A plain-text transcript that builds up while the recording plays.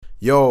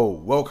Yo,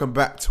 welcome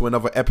back to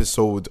another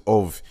episode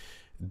of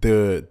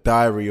the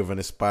Diary of an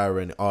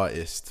Aspiring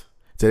Artist.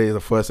 Today is the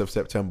 1st of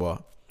September.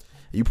 Are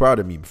you proud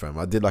of me, fam?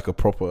 I did a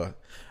proper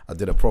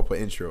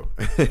intro.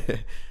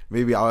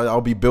 Maybe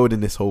I'll be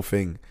building this whole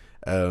thing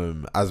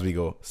as we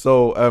go.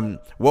 So,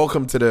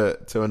 welcome to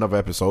another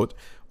episode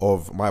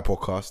of my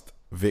podcast.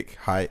 Vic,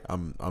 hi,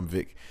 I'm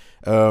Vic.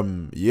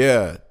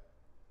 Yeah,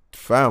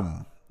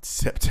 fam,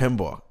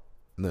 September.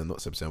 No,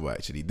 not September,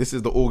 actually. This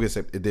is the August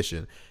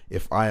edition,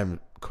 if I am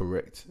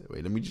correct.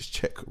 Wait, let me just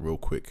check real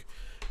quick.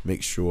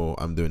 Make sure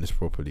I'm doing this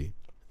properly.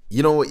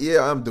 You know what?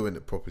 Yeah, I'm doing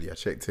it properly. I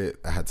checked it.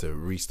 I had to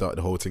restart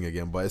the whole thing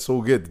again, but it's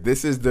all good.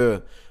 This is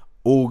the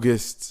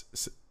August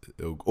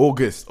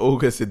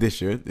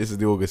edition. This is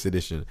the August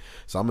edition.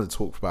 So I'm going to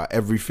talk about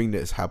everything that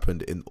has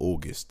happened in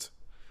August.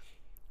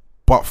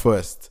 But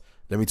first,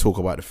 let me talk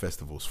about the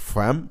festivals.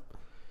 Fam,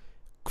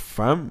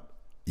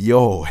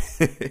 yo,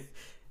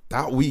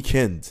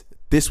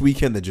 this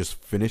weekend that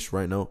just finished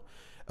right now,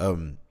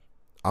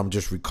 I'm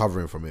just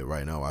recovering from it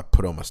right now. I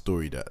put on my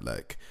story that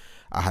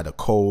I had a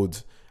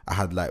cold, I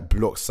had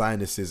blocked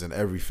sinuses and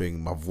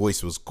everything. My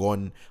voice was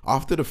gone.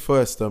 After the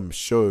first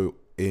show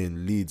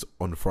in Leeds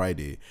on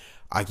Friday,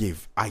 I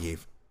gave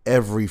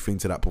everything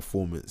to that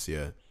performance.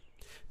 Yeah,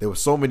 there were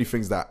so many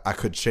things that I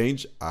could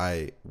change.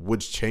 I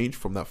would change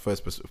from that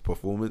first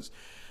performance,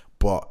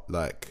 but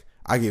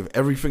I gave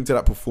everything to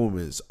that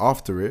performance.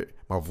 After it,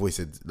 my voice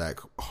had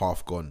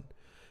half gone.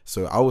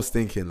 So I was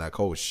thinking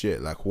oh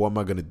shit, what am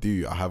I gonna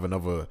do? I have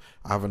another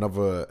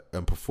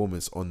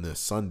performance on the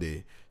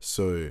Sunday,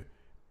 so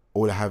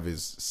all I have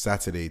is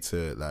Saturday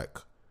to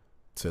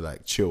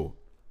chill.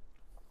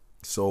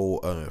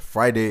 So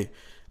Friday,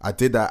 I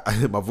did that.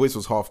 My voice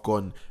was half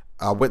gone.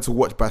 I went to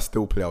watch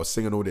Bastille play. I was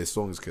singing all their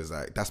songs because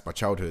that's my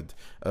childhood.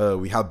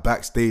 We had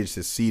backstage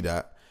to see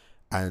that,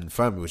 and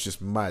fam, it was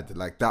just mad.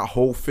 That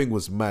whole thing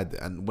was mad.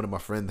 And one of my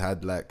friends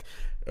had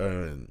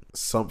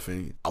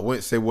something. I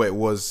won't say what it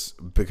was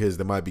because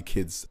there might be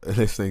kids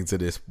listening to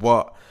this,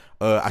 but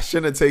I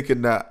shouldn't have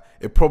taken that.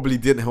 It probably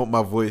didn't help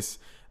my voice.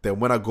 Then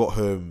when I got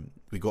home,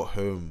 we got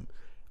home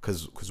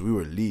because we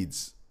were in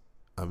Leeds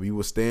and we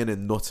were staying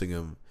in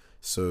Nottingham.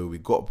 So we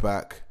got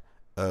back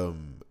at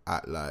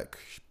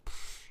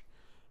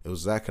it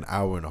was an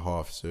hour and a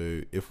half.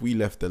 So if we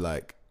left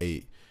at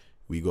 8,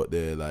 we got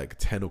there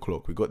 10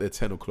 o'clock. We got there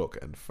 10 o'clock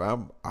and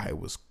fam, I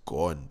was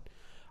gone.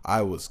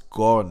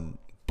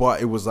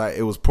 But it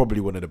was probably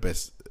one of the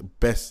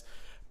best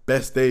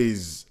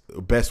days,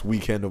 best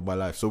weekend of my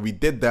life. So we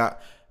did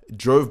that,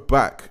 drove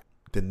back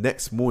the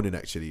next morning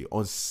actually,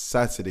 on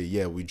Saturday.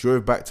 Yeah, we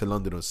drove back to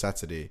London on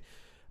Saturday.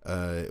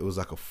 It was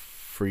a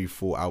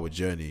 3-4 hour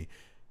journey.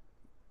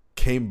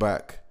 Came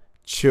back,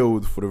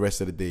 chilled for the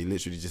rest of the day,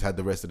 literally just had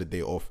the rest of the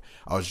day off.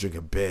 I was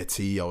drinking bare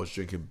tea. I was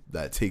drinking,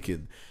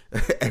 taking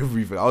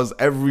everything. I was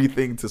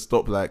everything to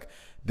stop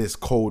this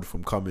cold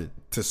from coming,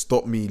 to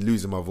stop me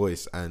losing my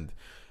voice. And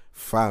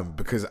fam,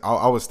 because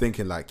I was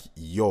thinking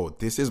yo,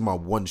 this is my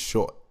one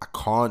shot. I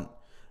can't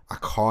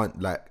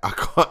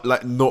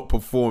not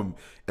perform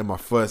in my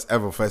first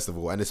ever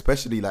festival, and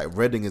especially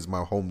Reading is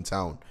my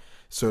hometown.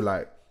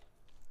 So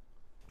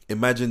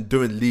imagine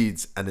doing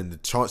Leeds and then the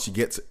chance you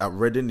get at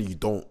Reading you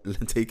don't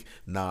take.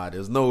 There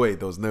was no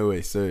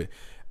way. So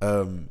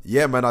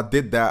yeah, man, I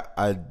did that.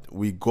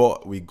 We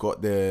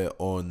got there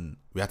on.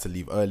 We had to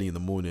leave early in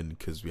the morning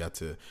because we had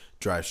to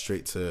drive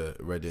straight to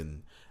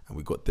Reading. And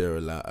we got there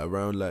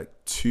around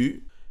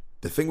 2.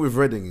 The thing with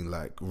Reading,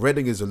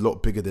 Reading is a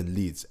lot bigger than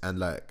Leeds,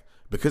 and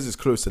because it's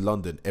close to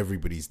London,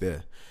 everybody's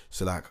there.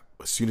 So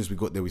as soon as we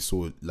got there, we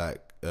saw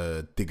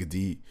Digger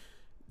D,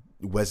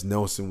 Wes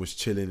Nelson was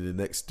chilling in the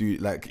next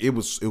studio. It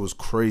was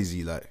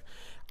crazy.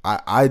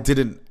 I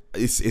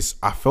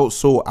felt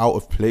so out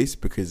of place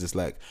because it's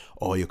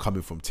oh, you're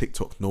coming from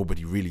TikTok,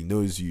 nobody really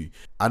knows you,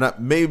 and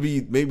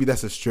maybe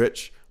that's a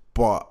stretch,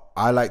 but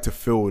I like to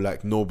feel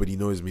nobody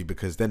knows me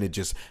because then it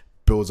just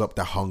builds up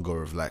the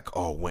hunger of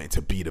wanting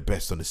to be the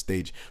best on the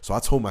stage. So I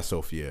told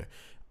myself, yeah,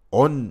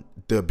 on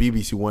the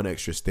BBC One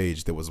Extra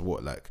stage, there was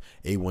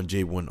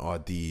A1J1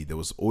 RD, there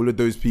was all of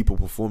those people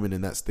performing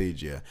in that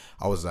stage. Yeah,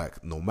 I was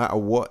no matter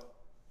what,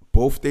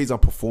 both days I'm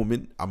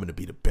performing, I'm gonna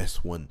be the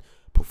best one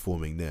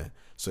performing there.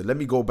 So let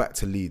me go back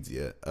to Leeds.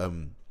 Yeah,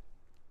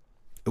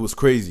 it was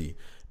crazy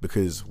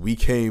because we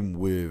came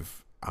with,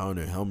 I don't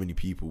know how many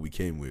people we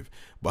came with,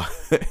 but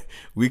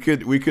we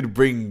could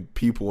bring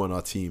people on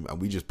our team, and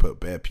we just put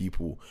bare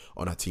people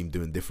on our team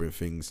doing different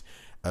things.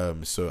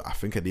 So I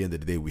think at the end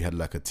of the day, we had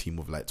a team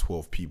of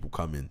 12 people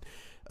coming,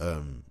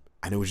 and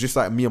it was just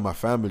me and my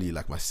family.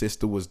 My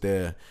sister was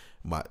there,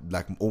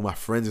 all my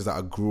friends that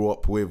I grew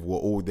up with were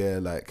all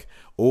there.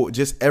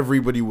 Just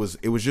everybody was.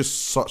 It was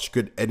just such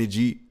good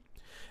energy.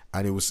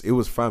 And it was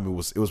fam. It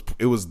was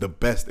the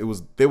best.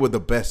 They were the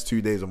best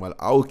 2 days of my life.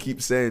 I will keep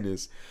saying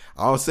this.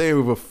 I'll say it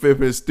with a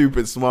flipping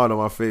stupid smile on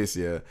my face.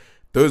 Yeah,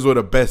 those were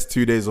the best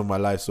 2 days of my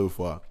life so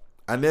far.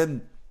 And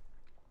then,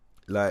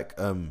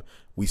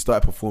 we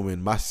started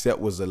performing. My set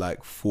was at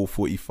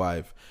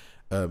 4:45.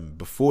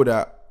 Before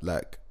that,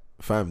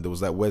 fam, there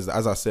was Wes.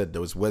 As I said,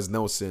 there was Wes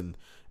Nelson,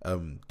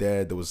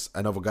 There was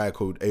another guy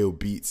called AO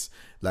Beats.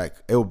 Like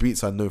AO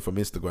Beats I know from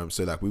Instagram,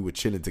 so like we were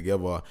chilling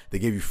together. They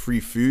gave you free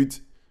food,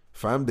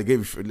 fam. They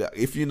gave you, like,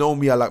 if you know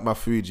me, I like my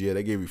food. Yeah,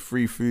 they gave you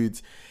free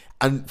food,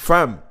 and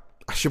fam,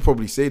 I should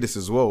probably say this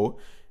as well.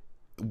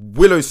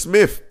 Willow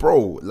Smith,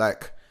 bro,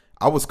 like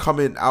I was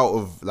coming out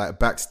of like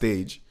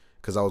backstage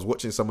because I was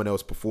watching someone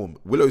else perform.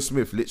 Willow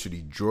Smith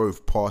literally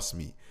drove past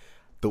me.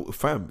 The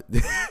fam,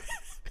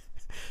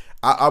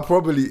 I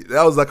probably,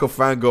 that was like a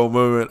fangirl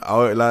moment.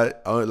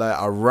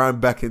 I ran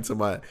back into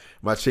my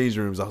change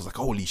rooms. I was like,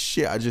 holy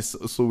shit, I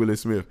just saw Willow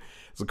Smith.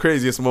 It's the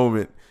craziest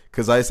moment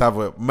because I used to have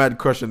a mad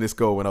crush on this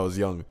girl when I was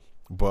young.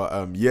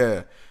 But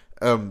yeah,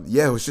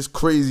 it was just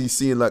crazy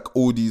seeing like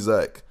all these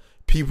like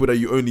people that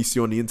you only see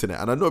on the internet.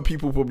 And I know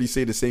people probably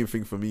say the same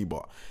thing for me,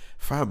 but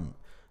fam,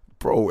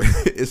 bro,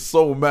 it's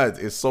so mad.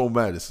 It's so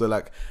mad. So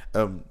like,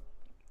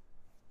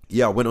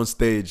 yeah, I went on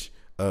stage,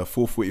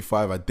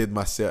 4:45. I did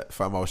my set,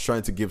 fam. I was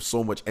trying to give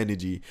so much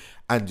energy.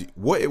 And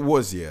what it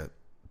was, yeah,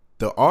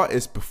 the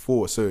artist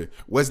before, so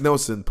Wes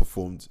Nelson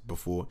performed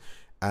before,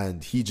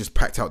 and he just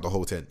packed out the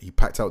whole tent. He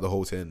packed out the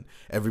whole tent.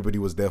 Everybody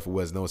was there for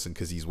Wes Nelson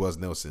because he's Wes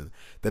Nelson.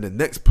 Then the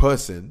next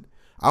person,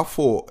 I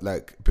thought,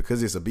 like,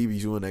 because it's a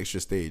BBC One extra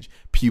stage,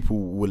 people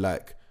would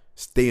like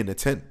stay in the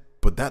tent,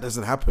 but that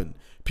doesn't happen.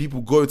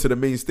 People go to the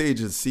main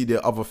stage and see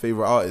their other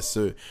favorite artists.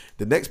 So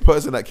the next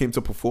person that came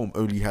to perform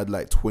only had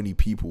like 20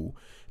 people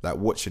like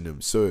watching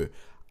them. So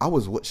I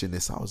was watching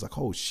this, I was like,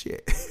 oh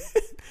shit.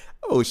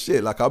 Oh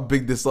shit, like I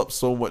bigged this up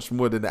so much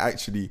more than it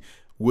actually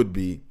would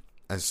be.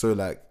 And so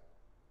like,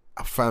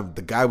 I found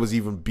the guy was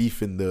even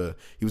beefing the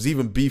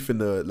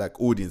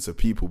like audience of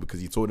people because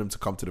he told them to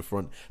come to the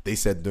front. They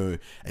said no,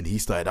 and he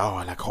started,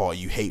 oh,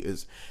 you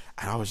haters.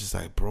 And I was just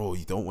like, bro,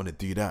 you don't want to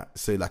do that.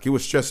 So like, it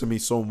was stressing me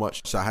so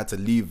much. So I had to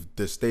leave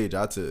the stage.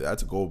 I had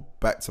to go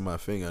back to my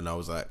thing, and I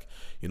was like,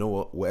 you know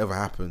what? Whatever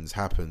happens.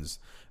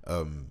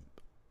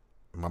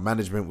 My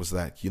management was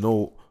like, you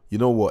know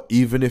what?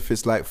 Even if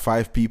it's like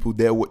 5 people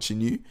there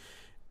watching you,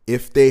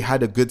 if they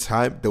had a good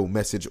time, they'll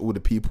message all the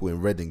people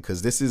in Reading,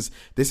 because this is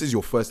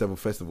your first ever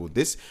festival.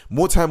 This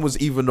More Time was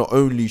even the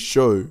only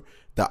show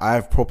that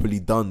I've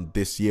properly done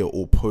this year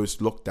or post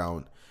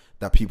lockdown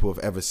that people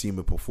have ever seen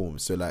me perform.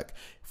 So like,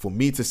 for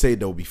me to say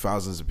there'll be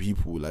thousands of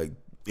people, like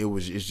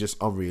it's just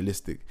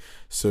unrealistic.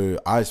 So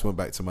I just went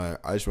back to my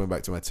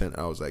tent.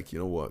 I was like, you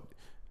know what?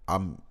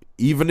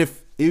 Even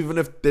if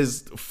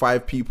there's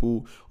 5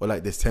 people or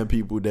like there's 10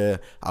 people there,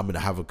 I'm gonna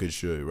have a good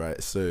show,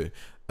 right? So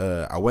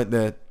I went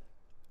there.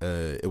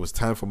 It was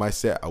time for my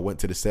set. I went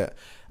to the set,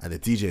 and the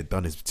DJ had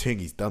done his thing.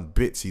 He's done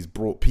bits. He's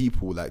brought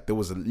people. Like there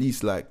was at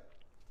least like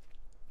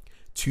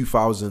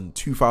 2,000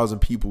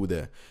 people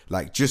there,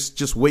 like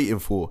just waiting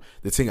for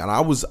the thing. And I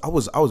was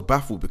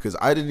baffled because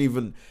I didn't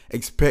even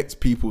expect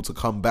people to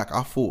come back.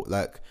 I thought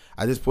like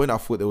at this point, I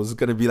thought there was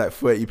gonna be like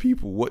 30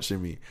 people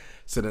watching me.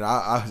 So then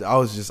I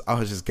was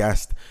just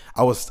gassed.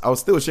 I was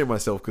still shitting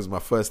myself because my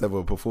first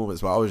ever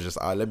performance, but I was just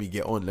let me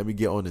get on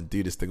and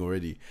do this thing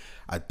already.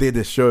 I did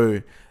the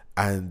show.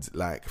 And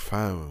like,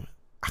 fam,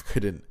 I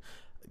couldn't.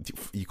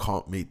 You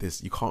can't make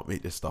this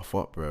stuff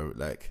up, bro.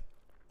 Like,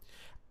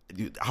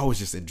 I was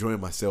just enjoying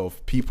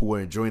myself. People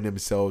were enjoying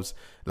themselves.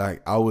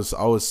 Like, I was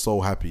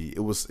so happy. I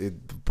was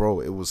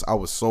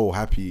so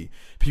happy.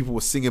 People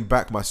were singing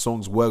back my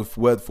songs word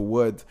for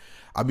word.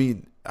 I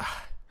mean,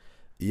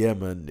 yeah,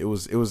 man, it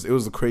was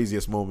the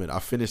craziest moment. I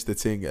finished the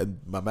thing, and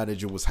my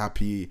manager was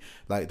happy.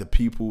 Like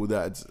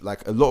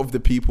a lot of the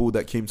people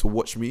that came to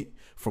watch me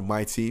from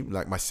my team,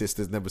 like my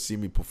sisters, never seen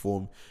me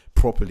perform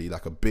properly,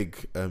 like a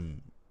big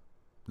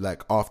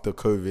like after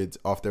COVID,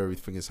 after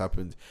everything has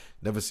happened,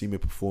 never seen me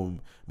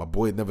perform. My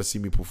boy had never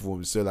seen me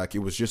perform. So like, it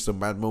was just a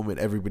mad moment.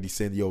 Everybody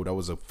saying, yo, that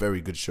was a very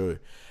good show.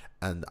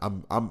 And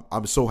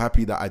I'm so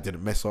happy that I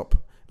didn't mess up,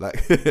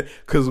 like,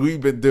 because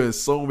we've been doing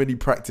so many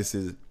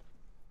practices.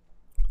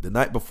 The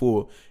night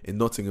before in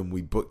Nottingham,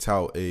 we booked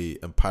out a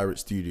pirate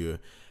studio,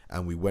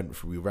 and we ran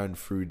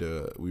through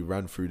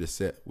the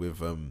set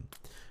with a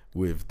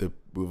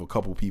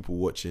couple people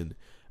watching.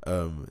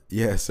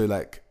 Yeah, so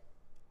like,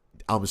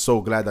 I'm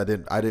so glad I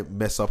didn't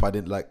mess up. I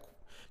didn't like.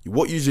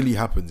 What usually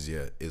happens,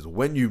 yeah, is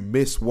when you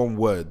miss one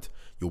word,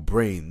 your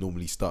brain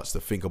normally starts to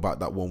think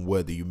about that one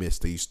word that you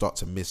missed, that you start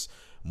to miss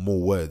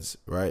more words,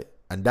 right?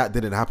 And that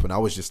didn't happen. I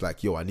was just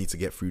like, yo, I need to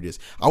get through this.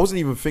 I wasn't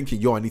even thinking,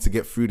 yo, I need to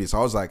get through this. I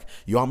was like,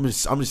 yo, I'm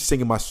just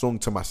singing my song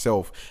to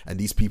myself, and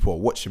these people are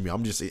watching me.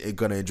 I'm just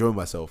gonna enjoy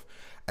myself.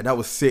 And that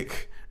was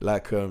sick.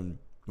 Like,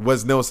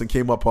 Wes Nelson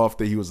came up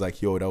after. He was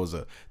like, yo, that was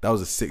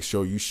a sick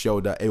show. You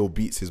shelled that. AO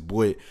Beats, his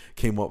boy,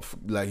 came up,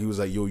 like, he was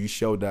like, yo, you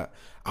shelled that.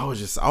 I was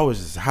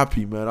just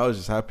happy, man. I was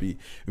just happy.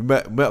 We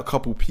met a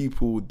couple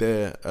people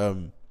there,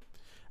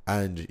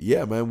 and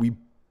yeah, man, we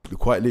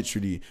quite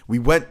literally we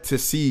went to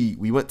see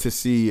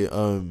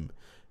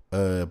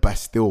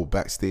Bastille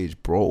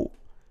backstage, bro.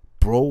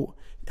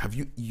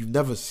 You've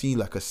never seen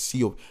like a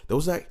sea of, there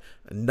was like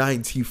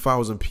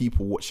 90,000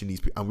 people watching these,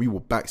 and we were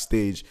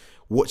backstage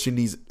watching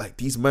these, like,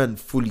 these men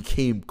fully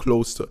came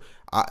close to.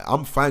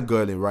 I'm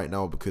fangirling right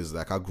now because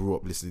like I grew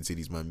up listening to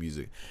these man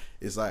music.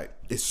 It's like,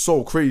 it's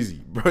so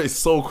crazy, bro. It's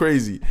so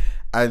crazy.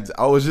 And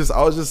I was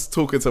just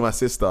talking to my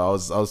sister. I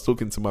was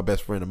talking to my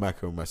best friend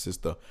Amaka and my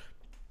sister.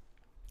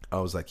 I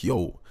was like,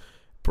 yo,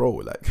 bro,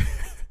 like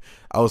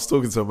I was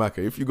talking to Amaka.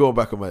 If you go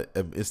back on my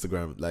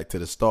Instagram, like to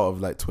the start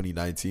of like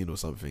 2019 or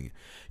something,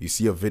 you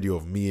see a video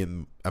of me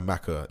and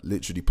Amaka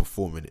literally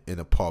performing in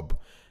a pub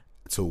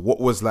to what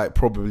was like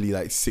probably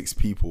like 6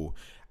 people.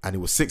 And it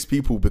was 6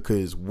 people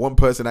because one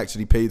person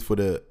actually paid for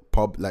the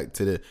pub, like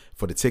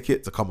for the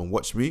ticket to come and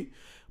watch me.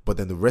 But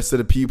then the rest of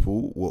the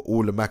people were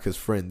all Amaka's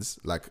friends,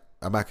 like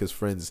Amaka's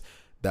friends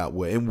that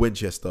were in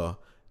Winchester,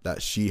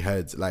 that she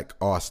had like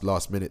asked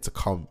last minute to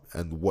come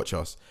and watch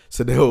us.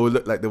 So they all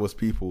looked like there was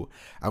people.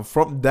 And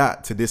from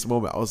that to this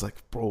moment, I was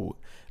like, bro,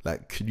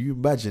 like, can you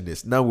imagine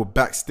this? Now we're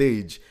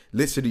backstage,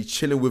 literally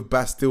chilling with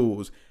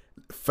Bastille's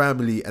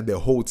family and their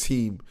whole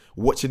team,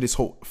 watching this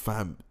whole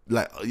fam.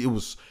 Like, it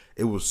was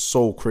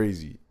so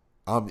crazy.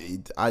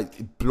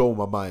 It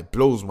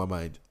blows my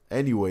mind.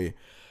 Anyway,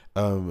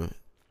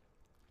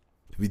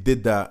 we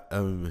did that,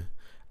 and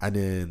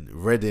then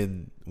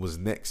Reading was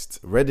next.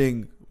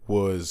 Reading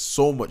was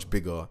so much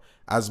bigger.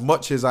 As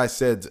much as I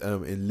said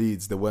in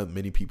Leeds there weren't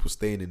many people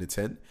staying in the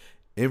tent,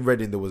 in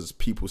Reading there was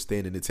people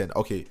staying in the tent.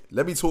 Okay,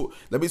 let me talk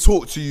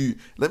to you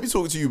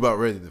about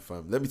Reading,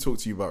 fam. Let me talk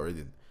to you about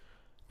Reading.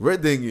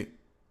 Reading,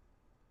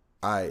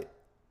 I'd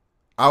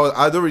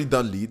already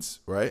done Leeds,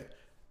 right?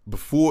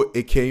 Before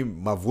it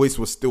came, my voice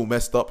was still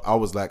messed up. I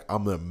was like,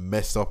 I'm gonna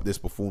mess up this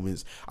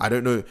performance. I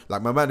don't know.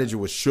 Like, my manager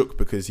was shook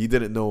because he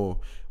didn't know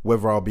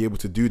whether I'll be able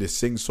to do the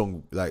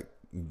sing-song, like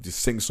the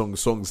sing-song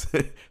songs,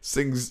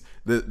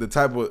 the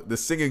type of the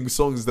singing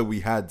songs that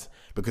we had,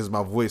 because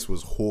my voice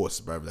was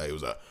hoarse, bro. Like, it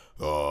was like,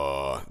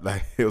 oh,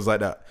 like it was like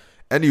that.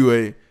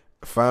 Anyway,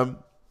 fam,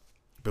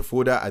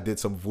 before that, I did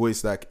some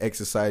voice like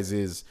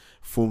exercises.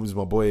 Forms,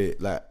 my boy,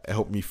 like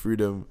helped me through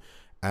them,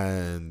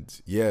 and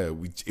yeah,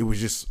 it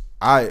was just.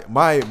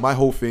 My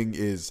whole thing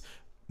is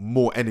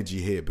more energy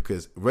here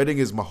because Reading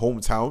is my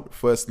hometown,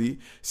 firstly.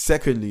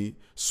 Secondly,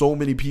 so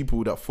many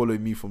people that follow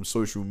me from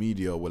social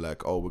media were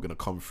like, oh, we're gonna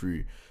come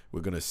through,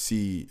 we're gonna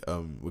see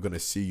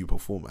you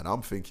perform. And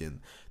I'm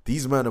thinking,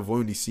 these men have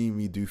only seen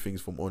me do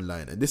things from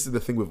online. And this is the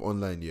thing with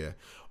online, yeah.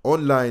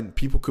 Online,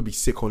 people could be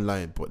sick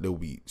online, but they'll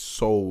be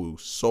so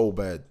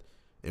bad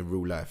in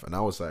real life. And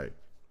I was like,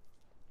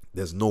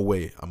 there's no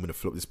way I'm gonna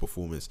flop this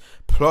performance.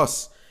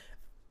 Plus,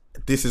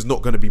 this is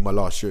not going to be my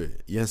last show.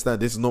 You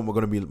understand? This is not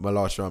going to be my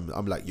last show.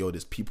 I'm like, yo,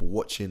 there's people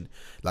watching.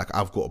 Like,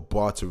 I've got a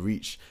bar to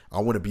reach.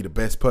 I want to be the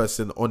best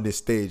person on this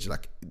stage.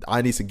 Like,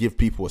 I need to give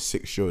people a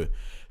sick show.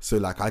 So,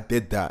 like, I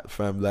did that,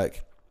 fam.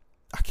 Like,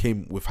 I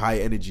came with high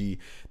energy.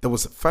 There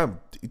was, fam,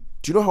 do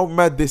you know how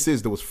mad this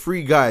is? There was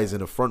 3 guys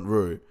in the front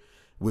row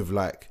with,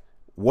 like,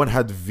 one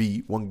had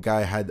V, one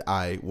guy had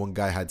I, one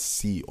guy had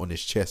C on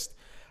his chest.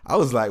 I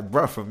was like,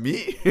 bro, for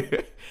me,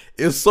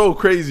 it's so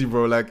crazy,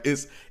 bro. Like,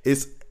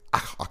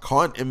 I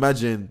can't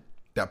imagine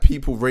that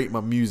people rate my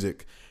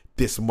music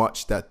this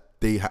much that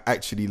they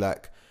actually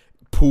like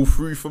pull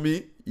through for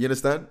me. You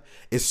understand?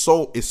 It's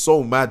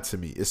so mad to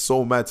me. It's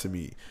so mad to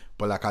me.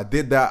 But like, I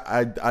did that.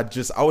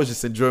 I was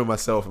just enjoying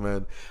myself,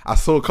 man. I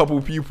saw a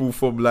couple people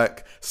from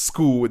like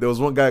school. There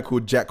was one guy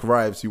called Jack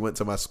Rives who went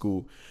to my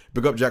school.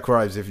 Big up Jack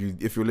Rives if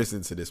you're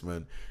listening to this,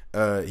 man.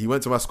 He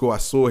went to my school. I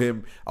saw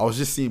him. I was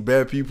just seeing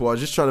bare people. I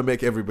was just trying to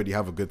make everybody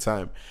have a good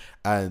time.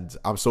 And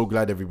I'm so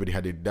glad everybody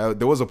had it.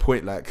 There was a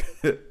point like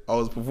I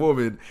was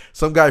performing.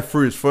 Some guy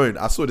threw his phone.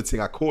 I saw the thing.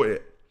 I caught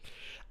it.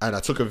 And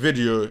I took a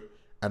video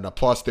and I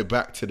passed it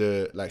back to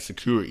the like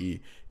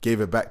security.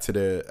 Gave it back to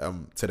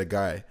the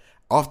guy.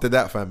 After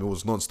that, fam, it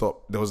was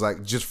non-stop. There was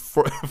like just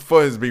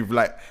phones being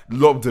like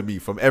lobbed at me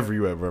from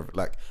everywhere, bro.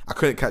 Like, I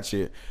couldn't catch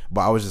it, but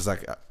I was just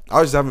like,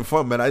 I was just having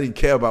fun, man. I didn't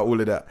care about all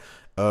of that.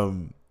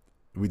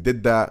 We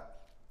did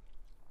that.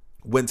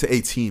 Went to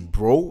 18,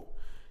 bro.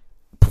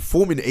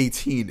 Performing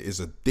 18 is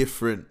a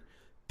different,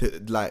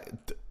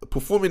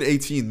 performing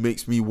 18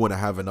 makes me want to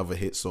have another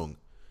hit song.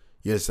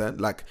 You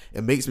understand? Like,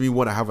 it makes me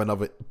want to have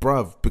another,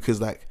 bruv, because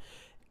like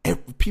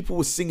people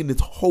were singing this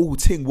whole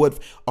thing.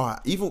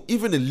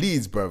 Even in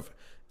Leeds, bruv.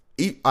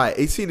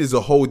 18 is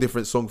a whole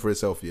different song for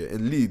itself. Yeah,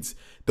 in Leeds,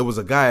 there was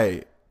a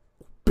guy,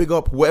 big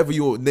up whatever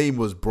your name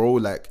was, bro.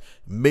 Like,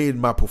 made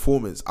my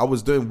performance. I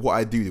was doing what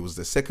I do. It was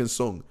the second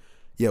song.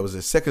 Yeah, it was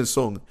the second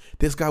song.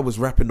 This guy was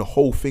rapping the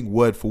whole thing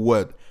word for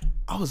word.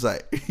 I was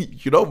like,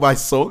 you know, my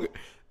song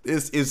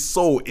is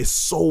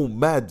so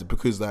mad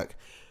because like,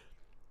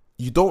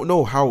 you don't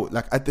know how,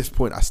 like, at this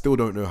point, I still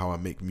don't know how I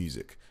make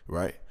music,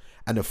 right?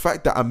 And the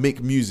fact that I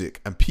make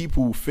music and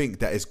people think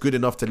that it's good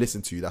enough to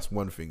listen to, that's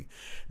one thing.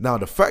 Now,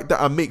 the fact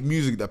that I make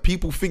music that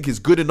people think is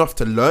good enough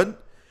to learn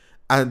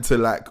and to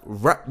like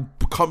rap,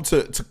 come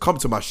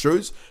to my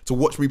shows, to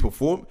watch me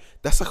perform,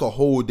 that's like a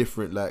whole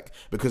different, like,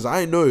 because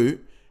I know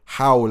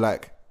how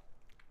like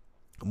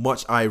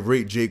much I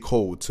rate J.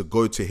 Cole to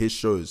go to his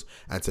shows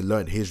and to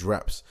learn his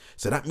raps.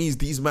 So that means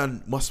these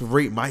man must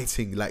rate my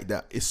thing like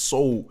that. It's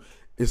so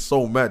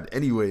mad.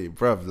 Anyway,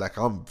 bruv, like,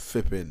 I'm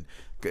flipping.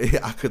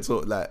 I could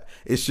talk, like,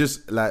 it's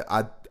just like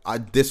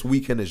this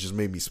weekend has just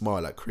made me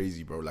smile like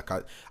crazy, bro. Like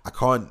I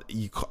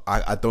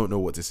don't know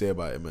what to say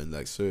about it, man.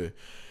 Like, so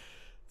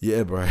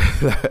yeah, bro.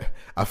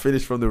 I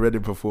finished from the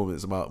Reading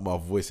performance. My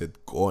voice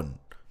had gone,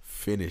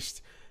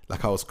 finished.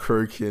 Like I was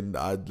croaking.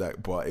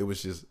 But it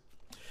was just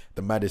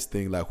the maddest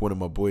thing. Like one of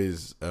my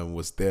boys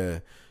was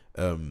there,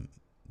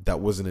 that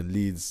wasn't in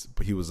Leeds,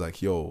 but he was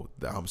like, "Yo,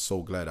 I'm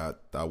so glad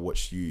I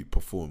watched you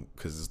perform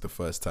because it's the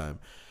first time."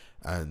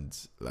 And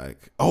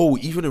like, oh,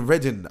 even in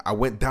Reading, I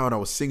went down. I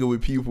was singing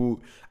with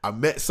people. I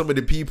met some of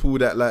the people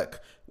that like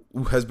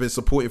who has been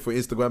supporting for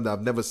Instagram that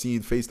I've never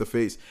seen face to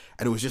face,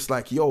 and it was just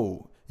like,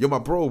 "Yo, you're my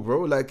bro.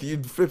 Like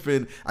you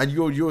flipping, and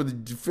you're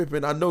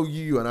flipping. I know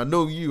you, and I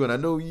know you, and I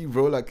know you,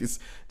 bro. Like it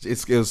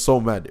was so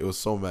mad. It was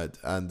so mad,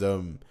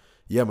 and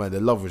yeah, man, the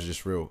love was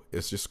just real.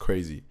 It's just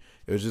crazy.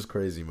 It was just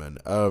crazy, man.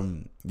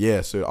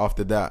 Yeah. So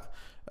after that,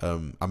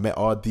 I met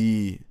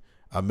RD.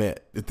 I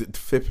met the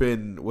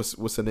flipping.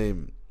 What's her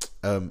name?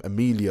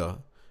 Amelia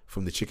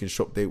from the chicken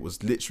shop. Date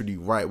was literally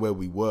right where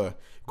we were.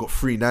 Got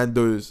 3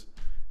 Nando's.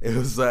 It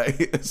was like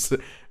it's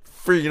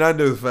 3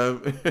 Nando's,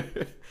 fam.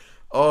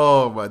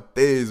 Oh my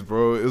days,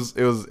 bro. It was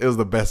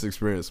the best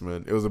experience,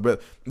 man. It was the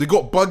best. We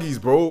got buggies,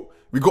 bro.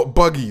 We got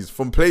buggies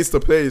from place to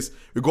place.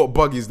 We got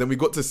buggies. Then we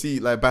got to see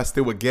like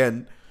Bastille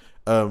again.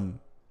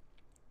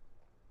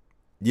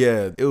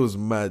 Yeah, it was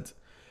mad.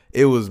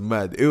 It was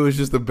mad. It was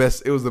just the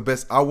best. It was the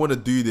best. I want to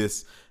do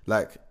this.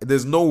 Like,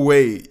 there's no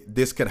way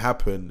this can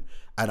happen.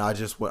 And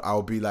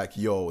I'll be like,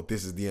 yo,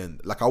 this is the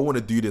end. Like, I want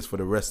to do this for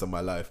the rest of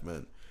my life,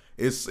 man.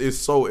 It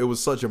was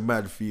such a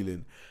mad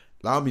feeling.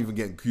 Like, I'm even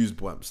getting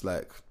goosebumps.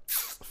 Like,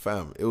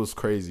 fam, it was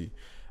crazy.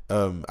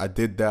 I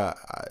did that.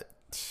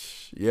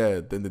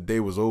 Then the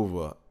day was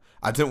over.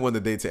 I didn't want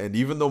the day to end.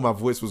 Even though my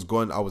voice was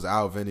gone, I was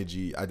out of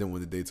energy. I didn't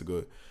want the day to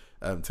go.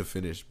 To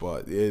finish,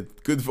 but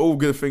all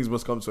good things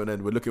must come to an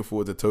end. We're looking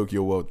forward to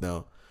Tokyo World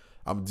now.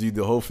 I'm do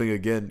the whole thing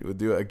again. We'll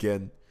do it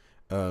again.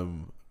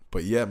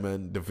 But yeah,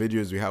 man, the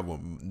videos we have were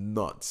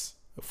nuts.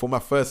 For my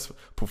first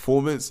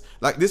performance,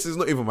 like this is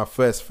not even my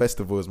first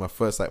festival. It's my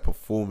first like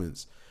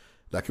performance.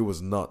 Like it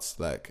was nuts.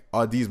 Like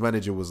RD's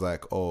manager was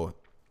like, "Oh,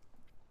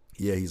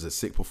 yeah, he's a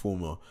sick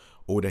performer.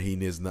 All that he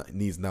needs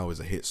now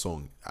is a hit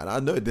song." And I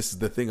know this is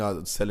the thing I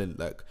was telling.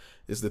 Like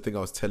this is the thing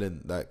I was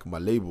telling like my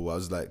label. I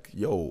was like,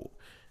 "Yo,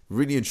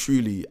 really and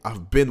truly,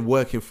 I've been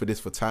working for this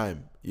for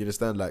time. You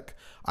understand? Like,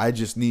 I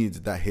just need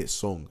that hit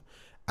song.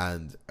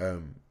 And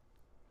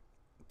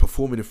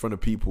performing in front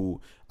of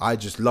people, I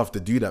just love to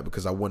do that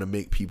because I want to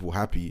make people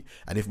happy.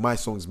 And if my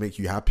songs make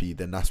you happy,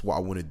 then that's what I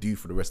want to do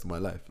for the rest of my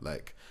life.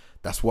 Like,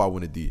 that's what I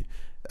want to do.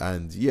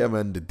 And yeah,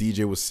 man, the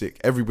DJ was sick.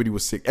 Everybody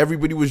was sick.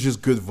 Everybody was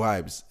just good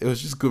vibes. It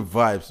was just good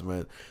vibes,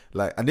 man.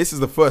 Like, and this is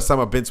the first time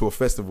I've been to a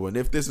festival. And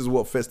if this is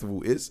what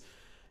festival is,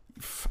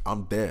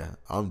 I'm there.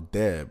 I'm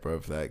there,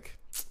 bro. Like,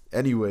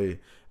 anyway,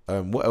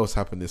 what else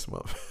happened this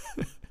month?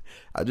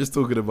 I just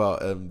talking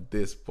about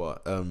this,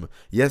 but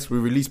yes, we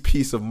released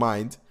Peace of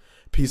Mind.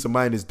 Peace of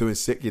Mind is doing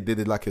sick. He did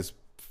it like his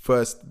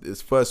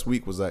first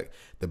week was like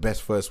the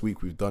best first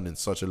week we've done in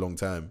such a long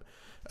time,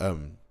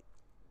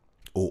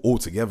 or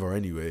altogether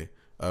anyway.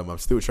 I'm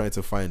still trying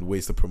to find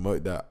ways to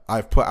promote that.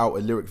 I've put out a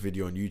lyric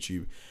video on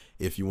YouTube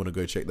if you want to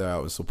go check that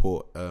out and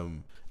support.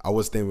 I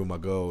was staying with my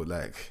girl,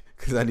 like,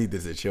 because I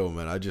needed to chill,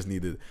 man. I just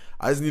needed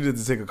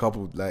to take a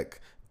couple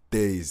like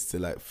days to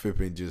like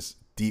flipping just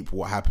deep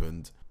what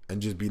happened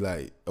and just be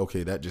like,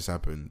 okay, that just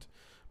happened,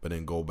 but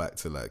then go back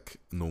to like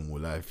normal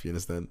life. You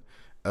understand?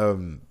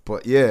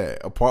 But yeah,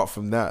 apart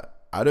from that,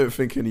 I don't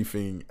think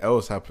anything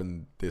else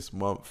happened this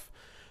month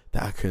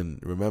that I can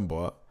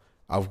remember.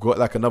 I've got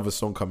like another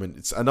song coming.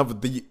 It's another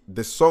the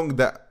next song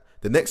that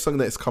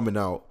is coming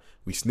out.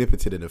 We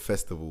snippeted in a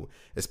festival,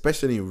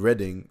 especially in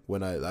Reading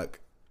when I like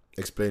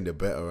explained it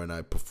better and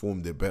I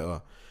performed it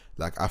better.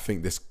 Like I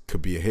think this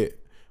could be a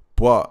hit,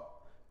 but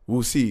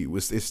we'll see.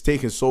 It's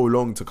taken so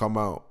long to come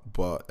out,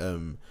 but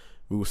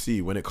we will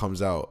see when it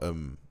comes out.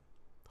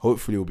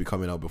 Hopefully, it will be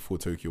coming out before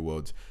Tokyo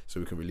World, so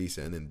we can release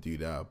it and then do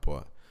that.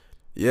 But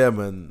yeah,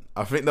 man,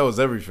 I think that was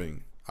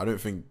everything. I don't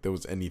think there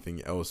was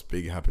anything else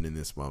big happening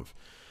this month.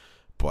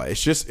 But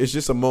it's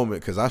just a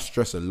moment because I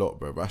stress a lot,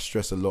 bro. I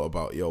stress a lot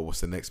about, yo,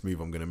 what's the next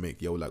move I'm gonna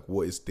make? Yo, like,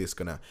 what's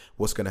gonna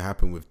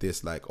happen with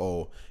this? Like,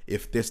 oh,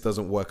 if this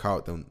doesn't work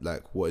out, then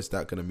like, what is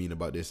that gonna mean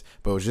about this?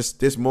 But it was just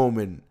this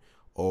moment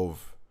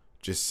of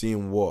just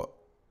seeing what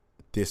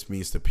this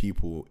means to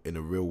people in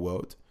the real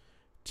world.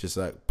 Just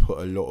like put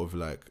a lot of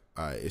like,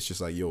 it's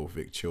just like, yo,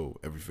 Vic, chill.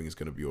 Everything is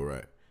gonna be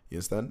alright. You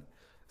understand?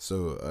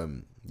 So,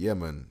 yeah,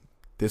 man.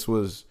 This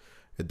was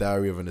a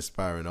Diary of an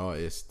Aspiring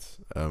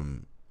Artist.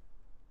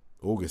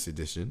 August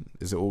edition.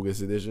 Is it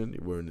August edition?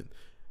 We're in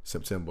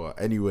September.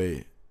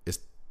 Anyway, it's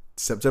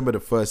September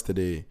the 1st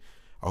today.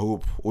 I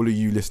hope all of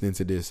you listening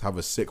to this have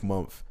a sick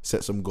month.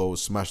 Set some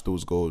goals. Smash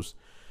those goals.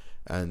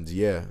 And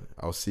yeah,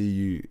 I'll see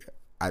you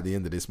at the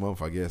end of this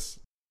month, I guess.